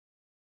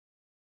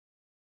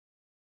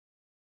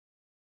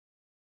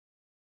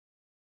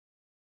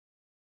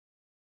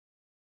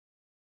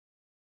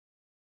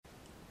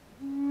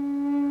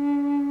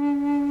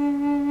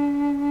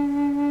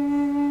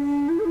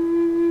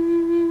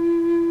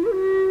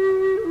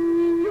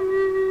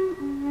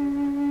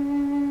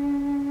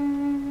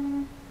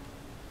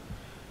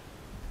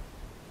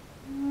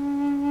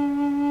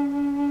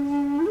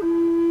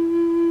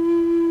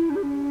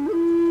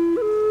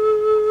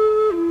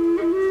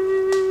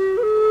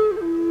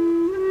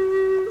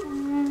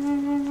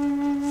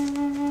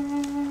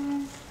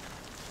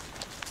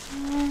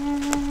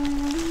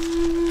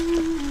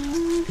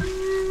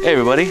Hey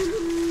everybody,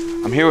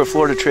 I'm here with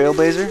Florida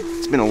Trailblazer.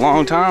 It's been a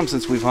long time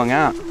since we've hung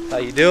out. How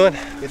you doing?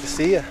 Good to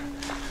see you.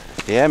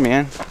 Yeah,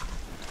 man.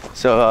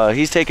 So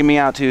he's taking me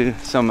out to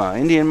some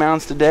Indian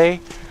mounds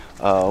today.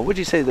 Would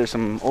you say there's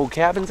some old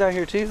cabins out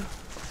here too?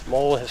 Some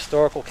old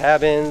historical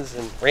cabins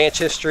and ranch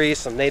history,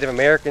 some Native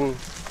American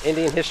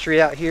Indian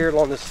history out here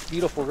along this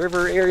beautiful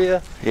river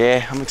area.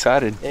 Yeah, I'm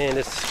excited. And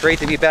it's great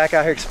to be back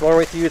out here exploring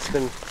with you. It's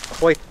been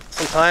quite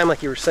some time,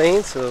 like you were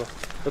saying, so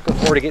looking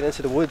forward to getting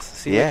into the woods to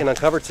see what we can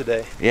uncover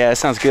today. Yeah, that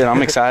sounds good.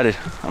 I'm excited.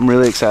 I'm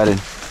really excited.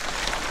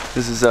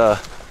 This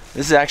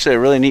is actually a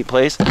really neat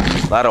place.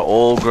 A lot of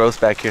old growth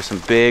back here. Some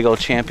big old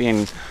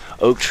champion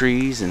oak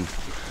trees and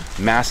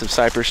massive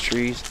cypress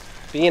trees.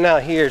 Being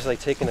out here is like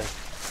taking a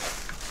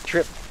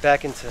trip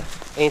back into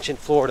ancient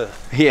Florida.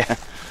 Yeah.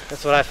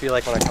 That's what I feel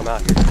like when I come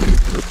out here.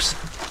 Oops.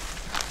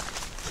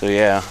 So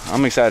yeah,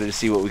 I'm excited to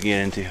see what we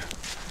get into.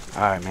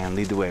 All right, man,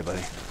 lead the way,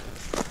 buddy.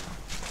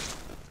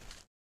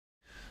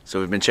 So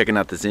we've been checking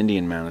out this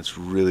Indian mound. It's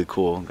really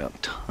cool.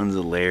 Got tons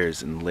of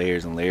layers and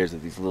layers and layers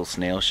of these little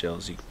snail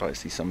shells. You can probably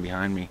see some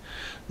behind me.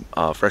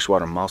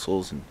 Freshwater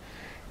mussels, and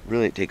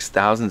really it takes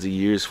thousands of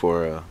years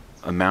for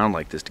a mound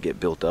like this to get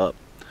built up.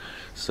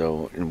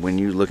 So when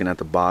you're looking at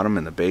the bottom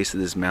and the base of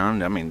this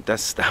mound, I mean,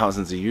 that's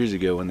thousands of years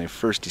ago when they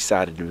first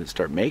decided to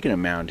start making a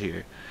mound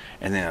here,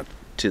 and then up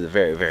to the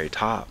very, very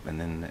top, and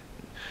then,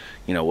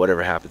 you know,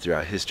 whatever happened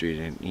throughout history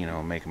to, you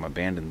know, make them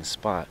abandon the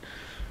spot,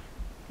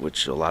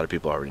 which a lot of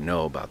people already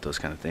know about those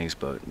kind of things,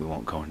 but we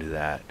won't go into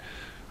that.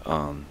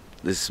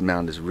 This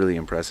mound is really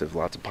impressive.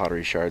 Lots of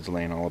pottery shards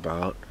laying all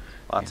about.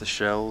 Lots of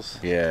shells.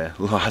 Yeah,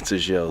 lots of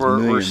shells.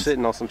 We're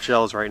sitting on some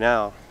shells right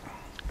now,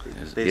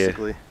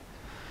 basically. Yeah.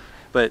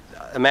 But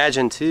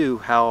imagine too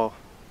how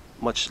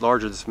much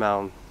larger this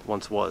mound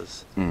once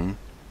was. Mm-hmm.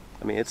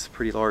 I mean, it's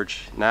pretty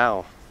large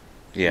now.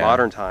 Yeah.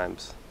 Modern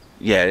times.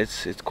 Yeah,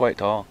 it's quite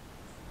tall.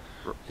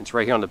 It's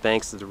right here on the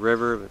banks of the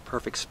river, a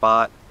perfect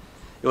spot.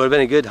 It would have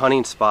been a good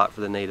hunting spot for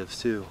the natives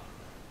too.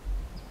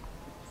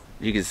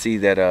 You can see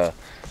that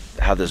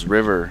how this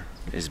river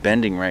is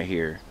bending right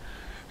here.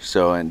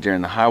 So, and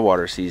during the high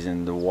water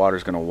season, the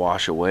water's going to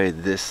wash away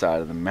this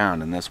side of the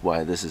mound, and that's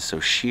why this is so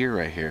sheer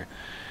right here.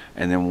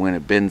 And then when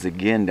it bends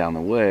again down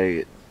the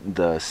way,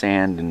 the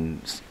sand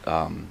and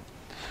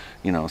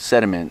you know,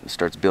 sediment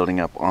starts building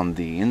up on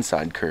the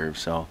inside curve.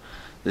 So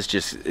this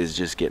is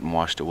just getting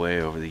washed away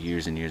over the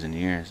years and years and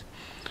years.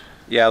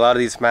 Yeah, a lot of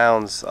these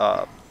mounds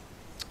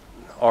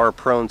are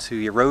prone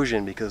to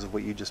erosion because of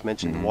what you just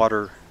mentioned.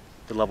 Mm-hmm.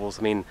 The levels.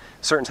 I mean,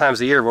 certain times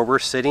of the year where we're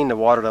sitting, the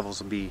water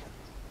levels will be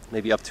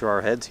maybe up to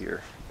our heads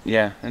here.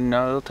 Yeah, and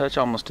it'll touch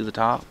almost to the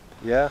top.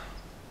 Yeah.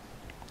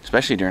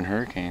 Especially during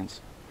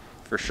hurricanes.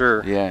 For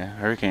sure. Yeah,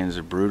 hurricanes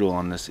are brutal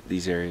on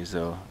these areas,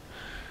 though.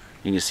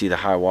 You can see the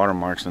high water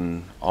marks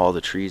on all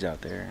the trees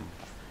out there.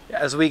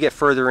 As we get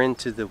further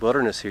into the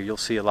wilderness here, you'll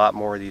see a lot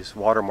more of these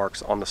water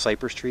marks on the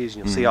cypress trees.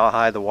 And you'll see how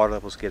high the water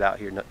levels get out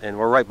here. And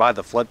we're right by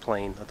the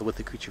floodplain of the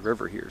Withlacoochee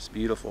River here. It's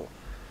beautiful.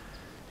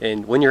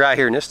 And when you're out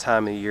here in this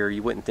time of year,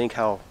 you don't think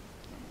how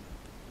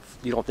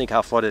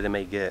flooded it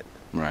may get.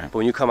 Right. But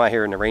when you come out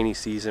here in the rainy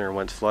season or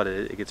when it's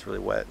flooded, it gets really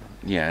wet.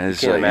 Yeah, you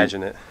can't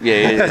imagine it.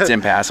 Yeah, it's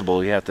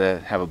impassable. You have to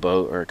have a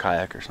boat or a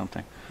kayak or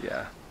something.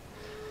 Yeah.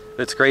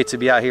 But it's great to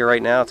be out here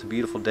right now. It's a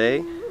beautiful day.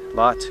 A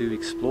lot to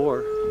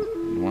explore.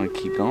 You want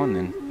to keep going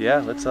then? Yeah,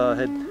 let's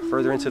head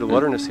further into the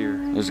wilderness here.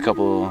 There's a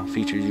couple of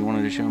features you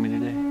wanted to show me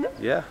today?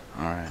 Yeah.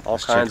 All right. All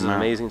kinds of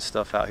amazing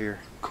stuff out here.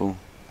 Cool.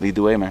 Lead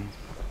the way, man.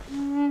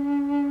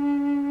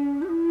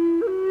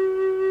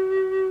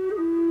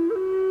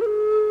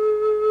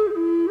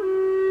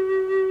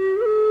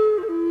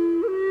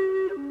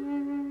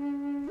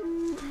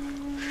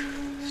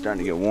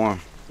 Starting to get warm.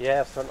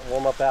 Yeah, it's starting to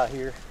warm up out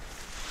here.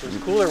 It was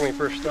cooler when we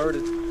first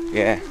started.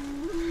 Yeah.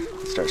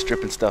 Start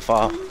stripping stuff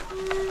off.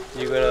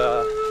 You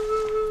gonna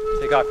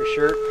take off your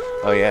shirt?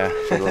 Oh yeah,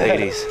 for the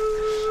ladies.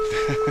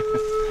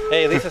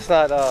 Hey, at least it's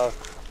not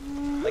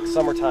like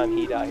summertime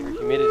heat out here.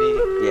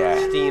 Humidity, yeah,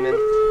 steaming.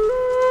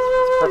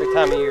 It's a perfect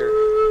time of year.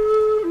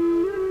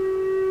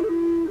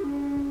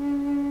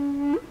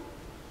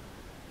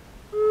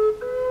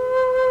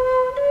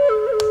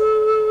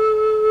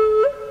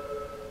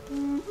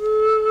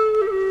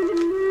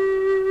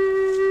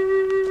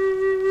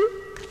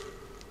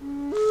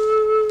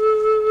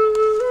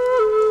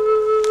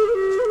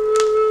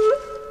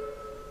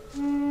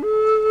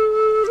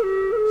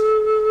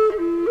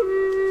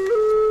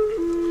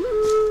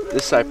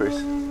 This cypress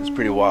is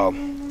pretty wild.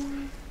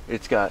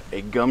 It's got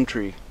a gum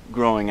tree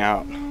growing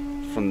out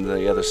from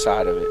the other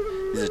side of it.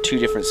 These are two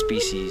different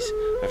species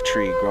of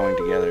tree growing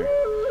together.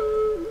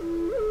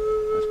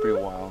 That's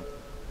pretty wild.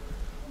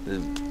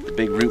 The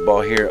big root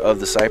ball here of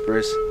the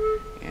cypress,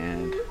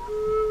 and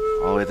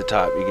all the way at the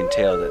top you can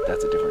tell that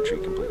that's a different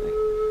tree completely.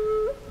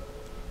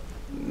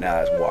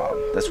 Now that's wild.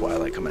 That's why I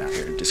like coming out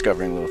here and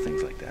discovering little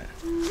things like that.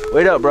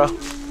 Wait up, bro.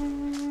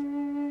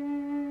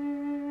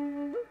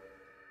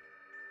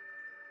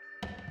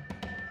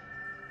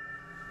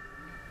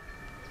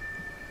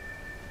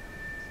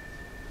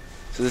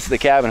 So this is the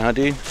cabin, huh,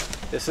 dude?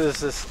 This is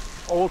this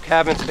old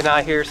cabin's been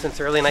out here since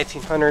the early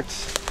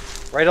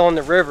 1900s, right on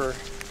the river,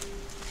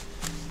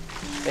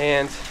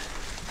 and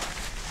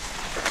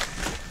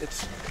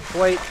it's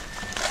quite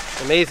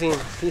amazing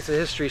piece of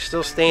history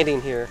still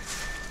standing here.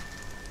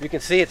 You can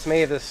see it's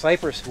made of this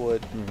cypress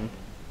wood,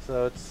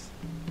 so it's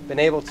been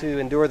able to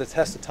endure the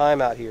test of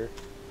time out here.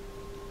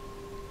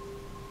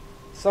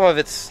 Some of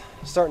it's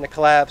starting to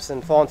collapse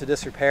and fall into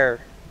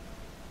disrepair.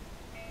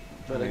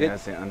 But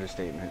that's an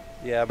understatement.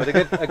 Yeah, but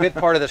a good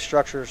part of the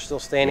structure is still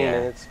standing, Yeah.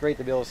 and it's great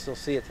to be able to still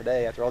see it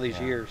today after all these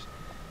years.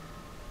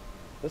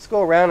 Let's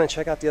go around and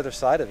check out the other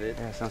side of it.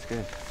 Yeah, sounds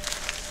good.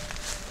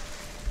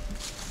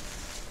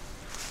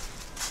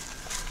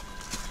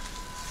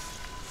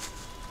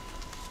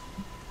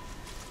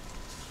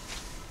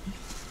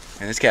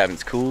 And this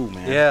cabin's cool,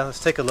 man. Yeah, let's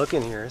take a look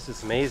in here. This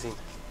is amazing.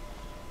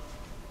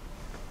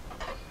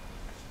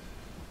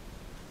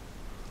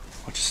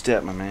 Watch your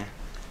step, my man.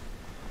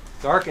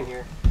 Dark in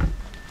here.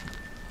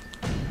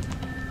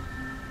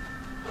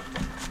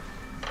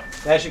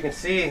 As you can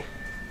see,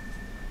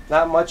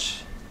 not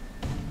much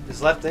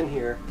is left in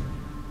here.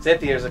 It's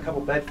empty. There's a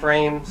couple bed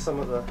frames. Some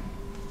of the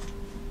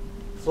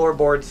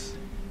floorboards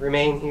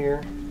remain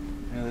here.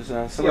 Yeah,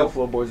 there's some of the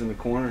floorboards in the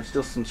corner.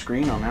 Still some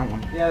screen on that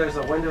one. Yeah, there's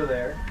a window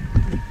there.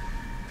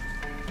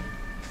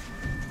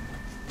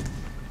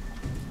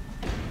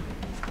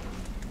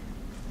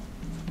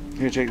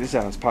 Here, check this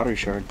out. It's pottery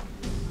shard.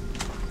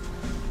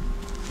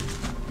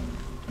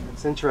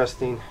 It's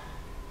interesting.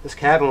 This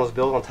cabin was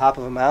built on top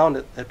of a mound,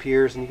 it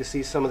appears, and you can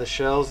see some of the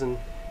shells and,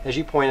 as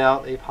you point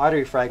out, a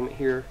pottery fragment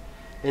here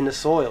in the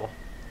soil.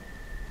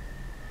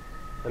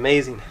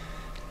 Amazing.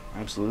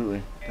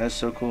 Absolutely. That's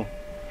so cool.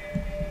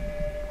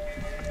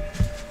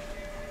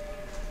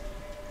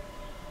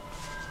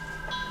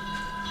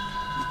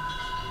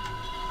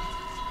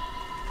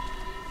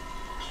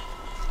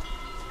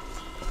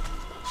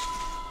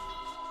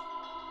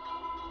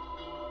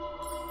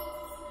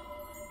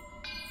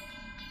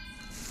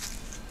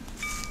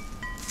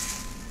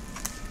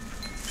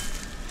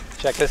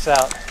 Check this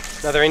out.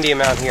 Another Indian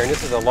mound here, and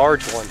this is a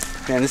large one.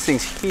 Man, this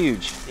thing's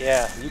huge.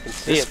 Yeah, you can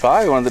see This is it.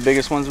 probably one of the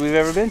biggest ones we've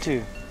ever been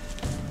to.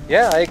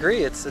 Yeah, I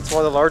agree. It's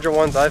one of the larger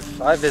ones I've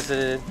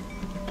visited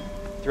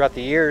throughout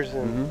the years,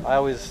 and I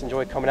always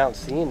enjoy coming out and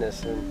seeing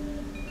this. And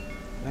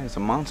Man, it's a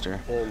monster.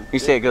 And You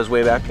say it goes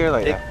way back there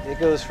like that? it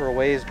goes for a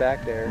ways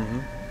back there,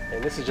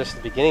 and this is just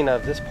the beginning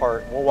of this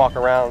part. We'll walk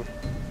around.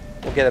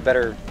 We'll get a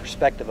better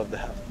perspective of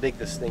how big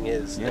this thing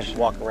is as you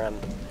walk around.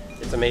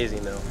 It's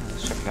amazing, though.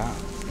 Let's check it out.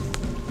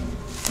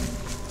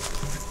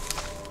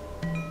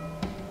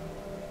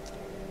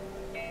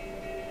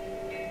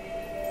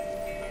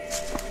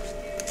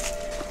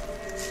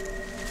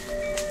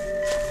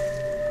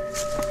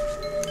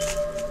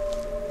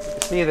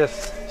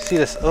 See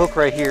this oak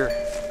right here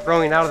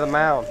growing out of the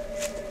mound.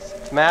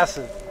 It's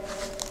massive.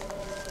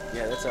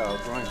 Yeah, that's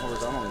growing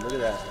horizontally. Look at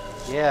that.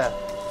 Yeah.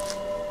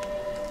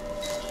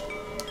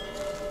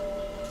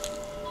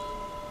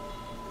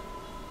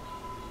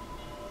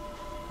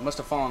 It must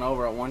have fallen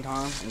over at one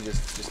time and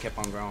just kept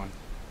on growing.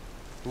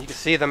 And you can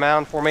see the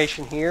mound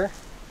formation here.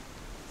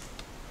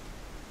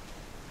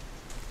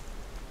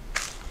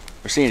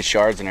 We're seeing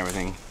shards and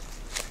everything,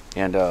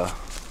 and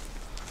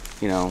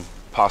you know,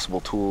 possible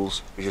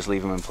tools. We just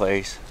leave them in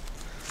place.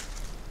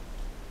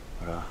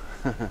 But,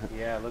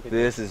 Yeah, look at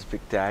this is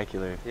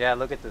spectacular. Yeah,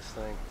 look at this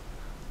thing.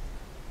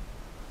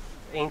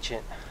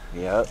 Ancient.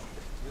 Yep.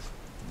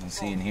 You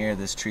see in here,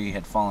 this tree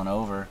had fallen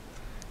over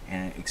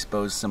and it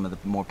exposed some of the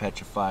more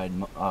petrified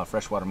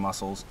freshwater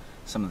mussels,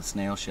 some of the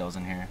snail shells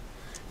in here.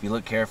 If you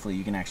look carefully,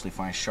 you can actually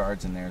find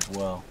shards in there as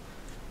well.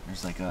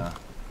 There's like a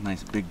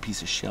nice big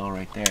piece of shell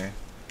right there.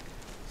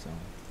 So,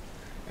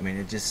 I mean,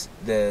 it just,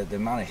 the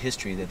amount of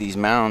history that these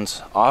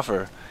mounds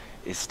offer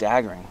is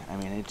staggering. I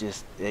mean,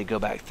 they go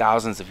back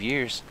thousands of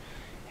years,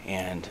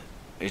 and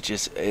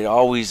it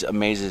always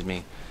amazes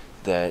me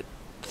that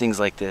things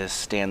like this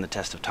stand the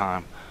test of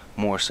time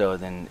more so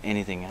than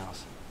anything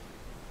else.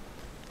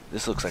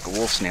 This looks like a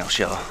wolf snail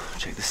shell.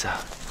 Check this out.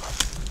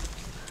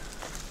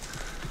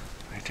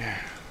 Right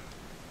there.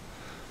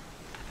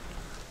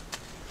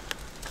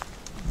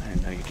 I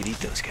didn't know you could eat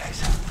those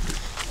guys.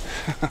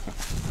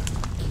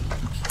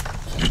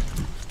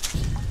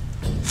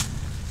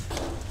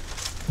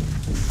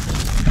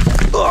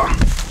 Ugh,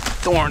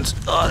 thorns.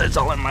 Oh, that's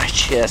all in my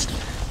chest.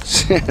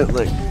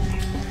 Look.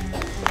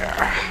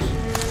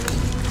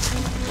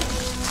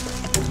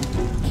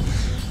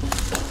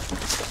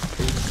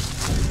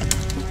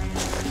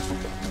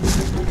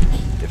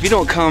 If you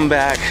don't come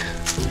back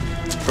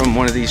from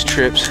one of these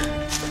trips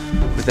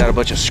without a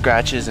bunch of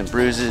scratches and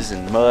bruises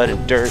and mud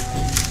and dirt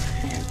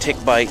and tick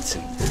bites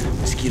and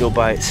mosquito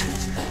bites,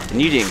 then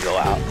you didn't go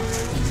out.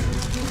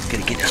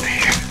 Gotta get under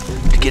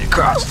here to get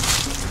across.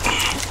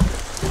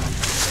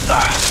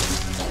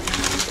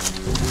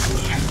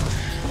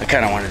 I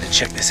kind of wanted to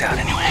check this out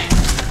anyway.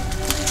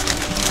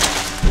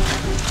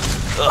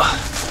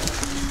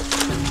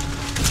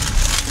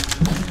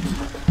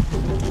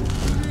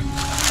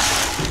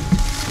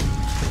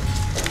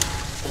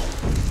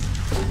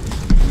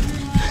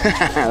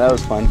 That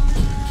was fun.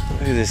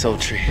 Look at this old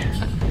tree.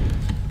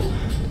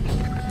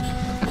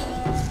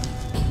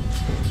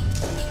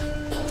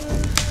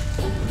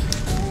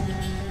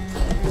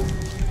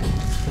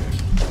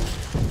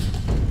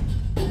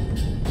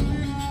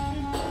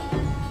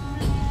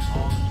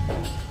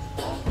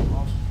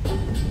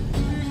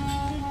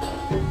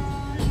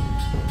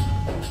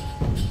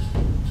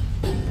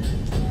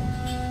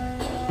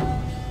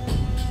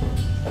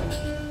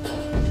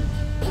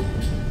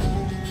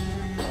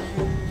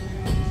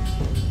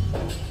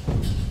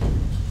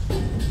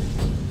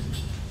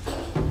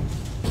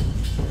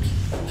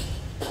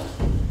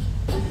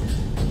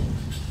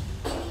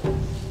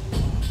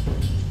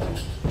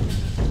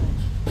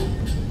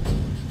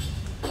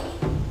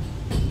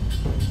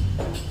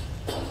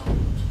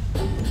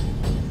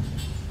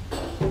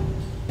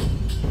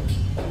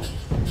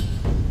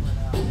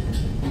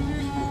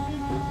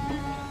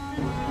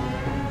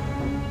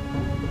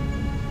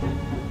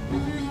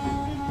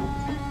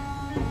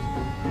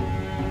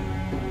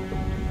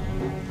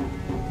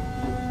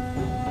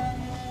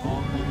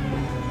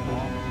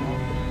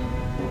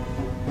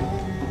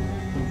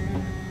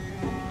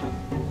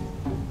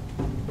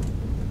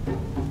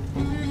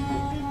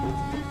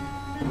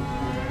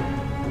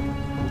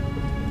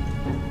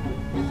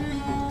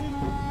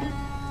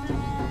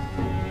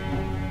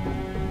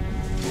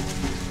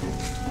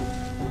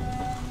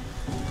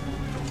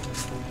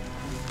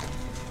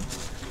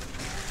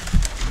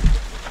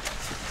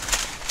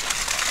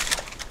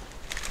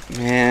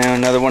 Man,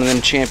 another one of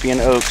them champion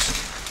oaks.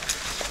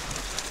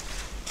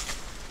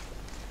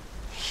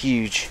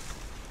 Huge.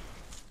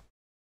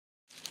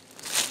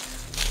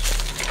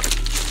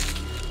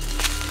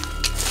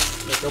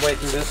 Make our way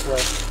through this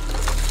way.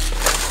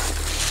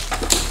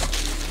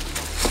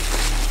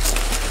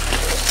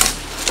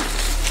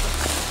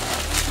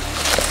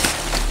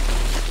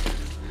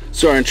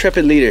 So our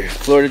intrepid leader,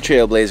 Florida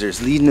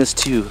Trailblazers, leading us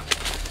to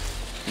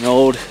an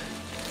old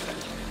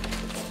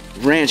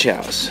ranch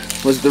house.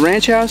 Was it the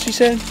ranch house you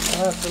said?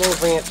 It's an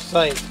old ranch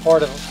site.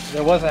 Part of it.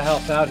 There was a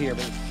house out here,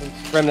 but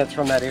it's remnants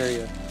from that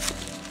area.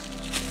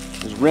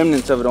 There's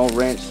remnants of an old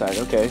ranch site.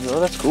 Okay, well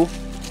that's cool.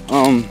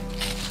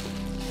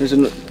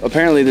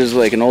 Apparently there's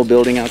like an old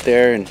building out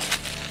there, and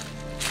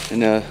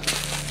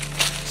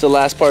it's the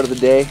last part of the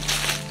day,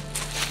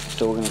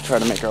 so we're gonna try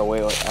to make our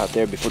way out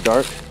there before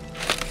dark.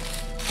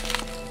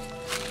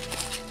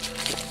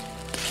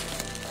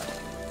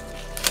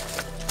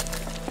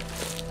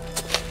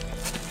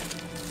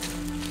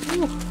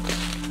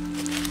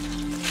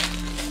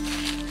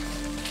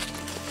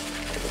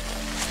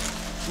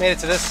 Made it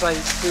to this site.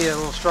 You see a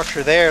little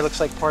structure there. Looks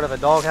like part of a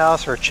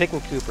doghouse or a chicken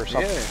coop or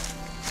something. Yeah.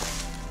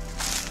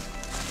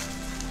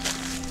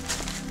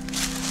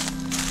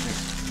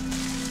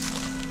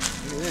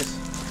 Look at this.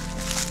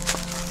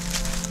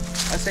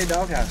 I say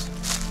doghouse.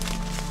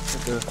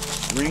 With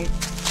the ring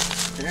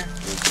there.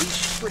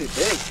 It's pretty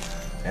big.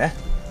 Yeah.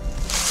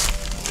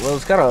 Well,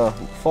 it's got a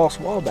false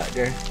wall back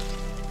there.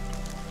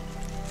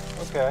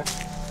 Okay.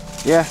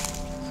 Yeah.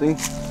 See?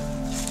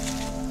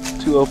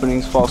 2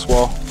 openings, false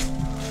wall.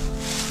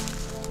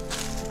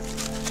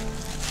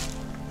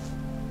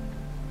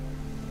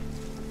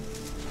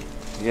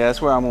 Yeah,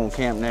 that's where I'm gonna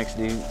camp next,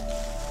 dude.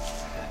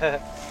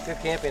 Good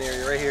camping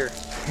area right here.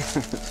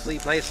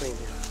 Sleep nicely in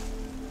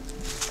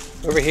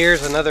here. Over here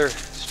is another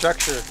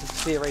structure. You can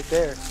see it right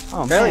there.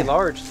 Oh, fairly man.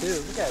 large too.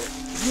 Look at it.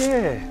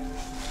 Yeah.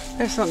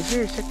 There's something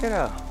serious. Check that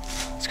out.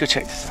 Let's go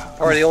check this out.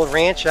 Or the old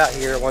ranch out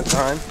here at one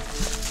time.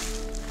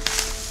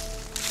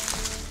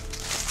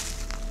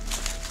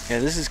 Yeah,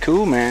 this is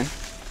cool, man.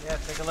 Yeah,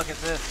 take a look at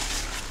this.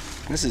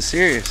 This is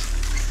serious.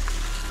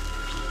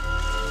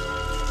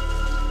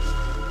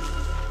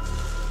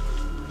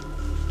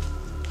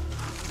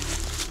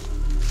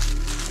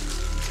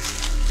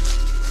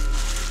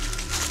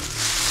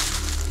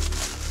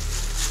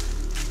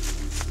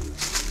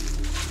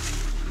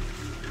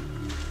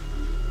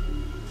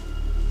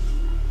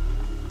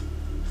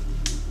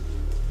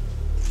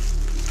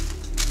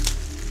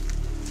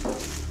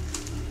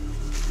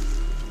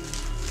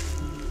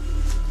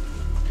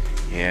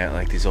 Yeah,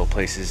 like these old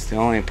places. The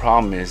only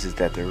problem is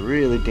that they're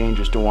really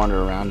dangerous to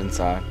wander around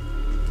inside.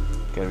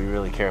 Gotta be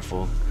really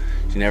careful.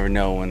 You never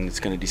know when it's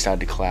gonna decide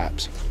to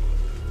collapse.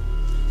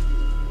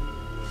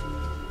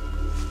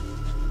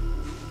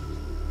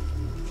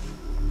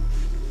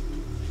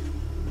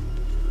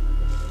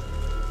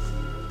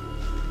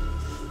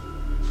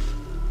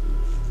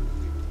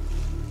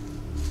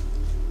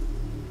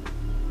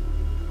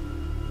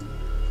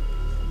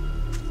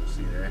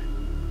 See there?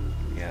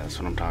 Yeah, that's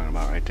what I'm talking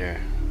about right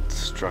there.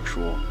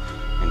 Structural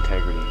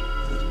integrity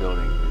of this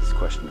building is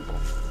questionable.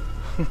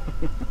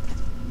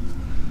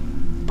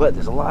 But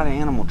there's a lot of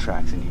animal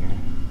tracks in here.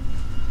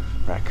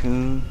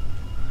 Raccoon,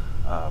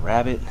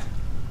 rabbit.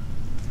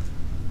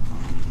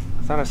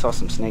 I thought I saw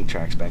some snake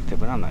tracks back there,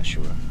 but I'm not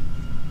sure.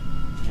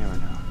 You never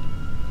know.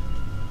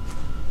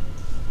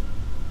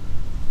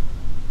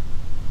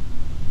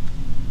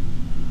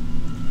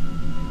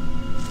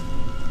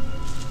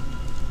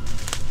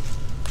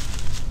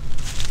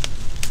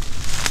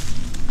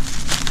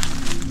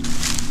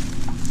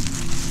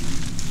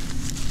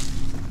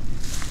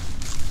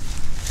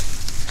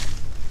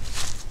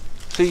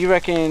 So you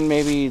reckon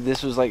maybe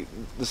this was like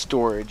the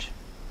storage,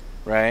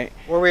 right?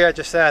 Where we are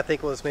just at, I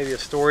think, was maybe a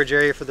storage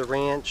area for the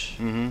ranch.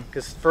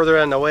 Because further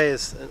on the way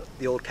is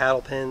the old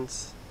cattle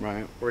pens,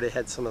 Right. where they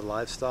had some of the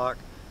livestock.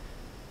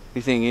 Do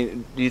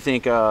you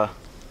think,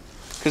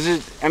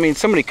 because I mean,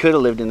 somebody could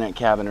have lived in that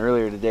cabin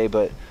earlier today,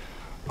 but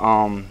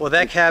Well,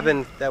 that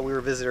cabin that we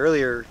were visiting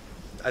earlier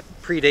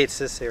predates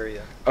this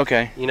area.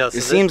 okay. You know, so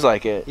it seems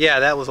like it. Yeah,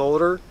 that was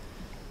older.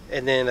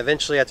 And then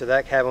eventually after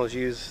that cabin was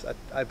used,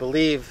 I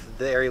believe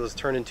the area was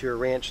turned into a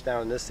ranch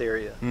down in this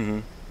area.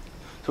 So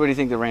what do you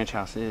think the ranch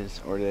house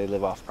is, or do they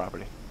live off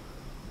property?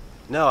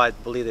 No, I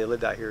believe they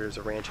lived out here as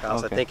a ranch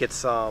house. Okay. I think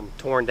it's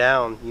torn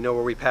down, you know,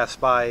 where we passed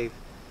by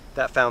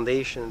that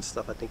foundation and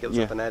stuff. I think it was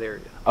up in that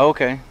area. Oh,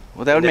 okay.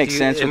 Well, that would make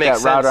sense with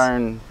makes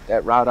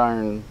that wrought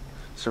iron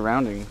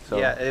surrounding. So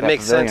yeah, it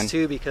makes sense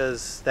too,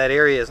 because that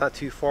area is not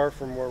too far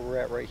from where we're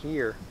at right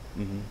here.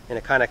 And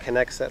it kind of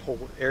connects that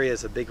whole area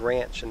as a big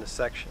ranch in this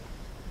section.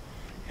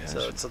 Yeah,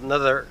 so it's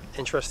another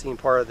interesting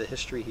part of the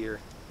history here.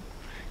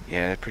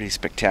 Yeah, pretty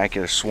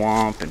spectacular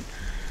swamp and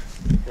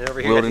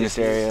over here, wilderness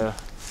area.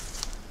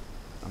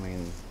 I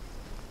mean,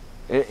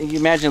 you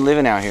imagine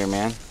living out here,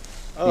 man.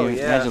 Oh, you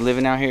imagine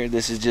living out here.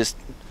 This is just,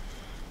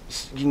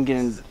 you can get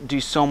and do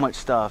so much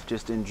stuff,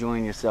 just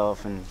enjoying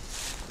yourself. And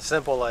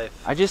simple life.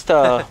 I just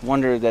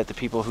wonder that the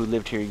people who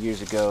lived here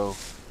years ago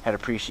had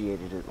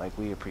appreciated it like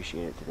we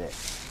appreciate it today.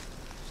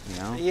 You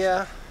know?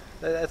 Yeah,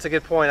 that's a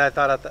good point. I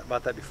thought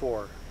about that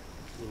before.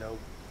 You know,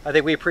 I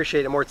think we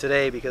appreciate it more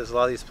today because a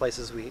lot of these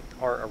places we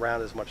aren't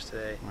around as much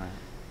today. Right.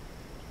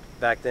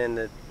 Back then,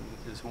 it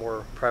was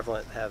more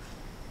prevalent to have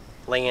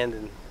land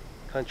and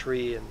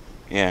country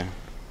and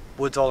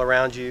woods all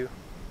around you.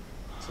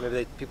 So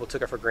maybe people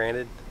took it for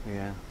granted.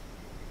 Yeah.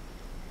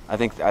 I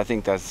think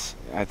that's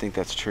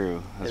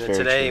true. That's and very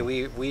today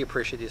true. we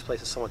appreciate these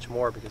places so much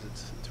more because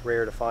it's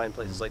rare to find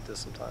places like this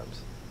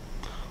sometimes.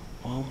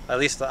 Well, at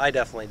least I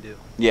definitely do.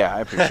 Yeah, I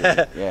appreciate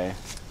it. Yeah.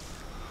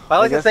 I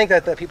like to think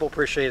that people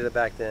appreciated it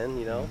back then,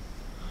 you know.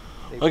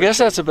 I guess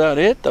that's about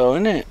it, though,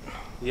 isn't it?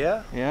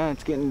 Yeah. Yeah,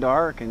 it's getting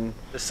dark and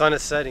the sun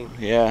is setting.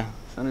 Yeah,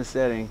 sun is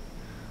setting.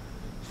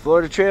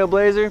 Florida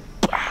Trailblazer.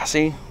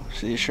 See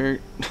your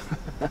shirt.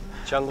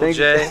 Jungle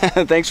Jay.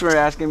 Thanks for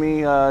asking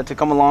me to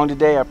come along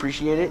today. I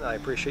appreciate it. I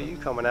appreciate you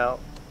coming out,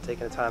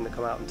 taking the time to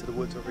come out into the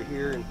woods over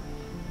here, and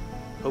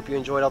hope you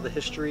enjoyed all the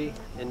history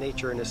and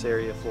nature in this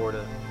area of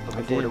Florida.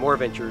 Looking forward to more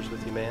adventures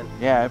with you, man.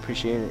 Yeah, I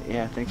appreciate it.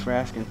 Yeah, thanks for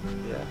asking.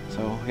 Yeah.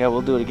 So, yeah,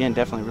 we'll do it again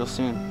definitely real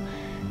soon.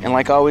 And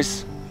like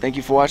always, thank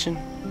you for watching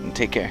and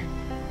take care.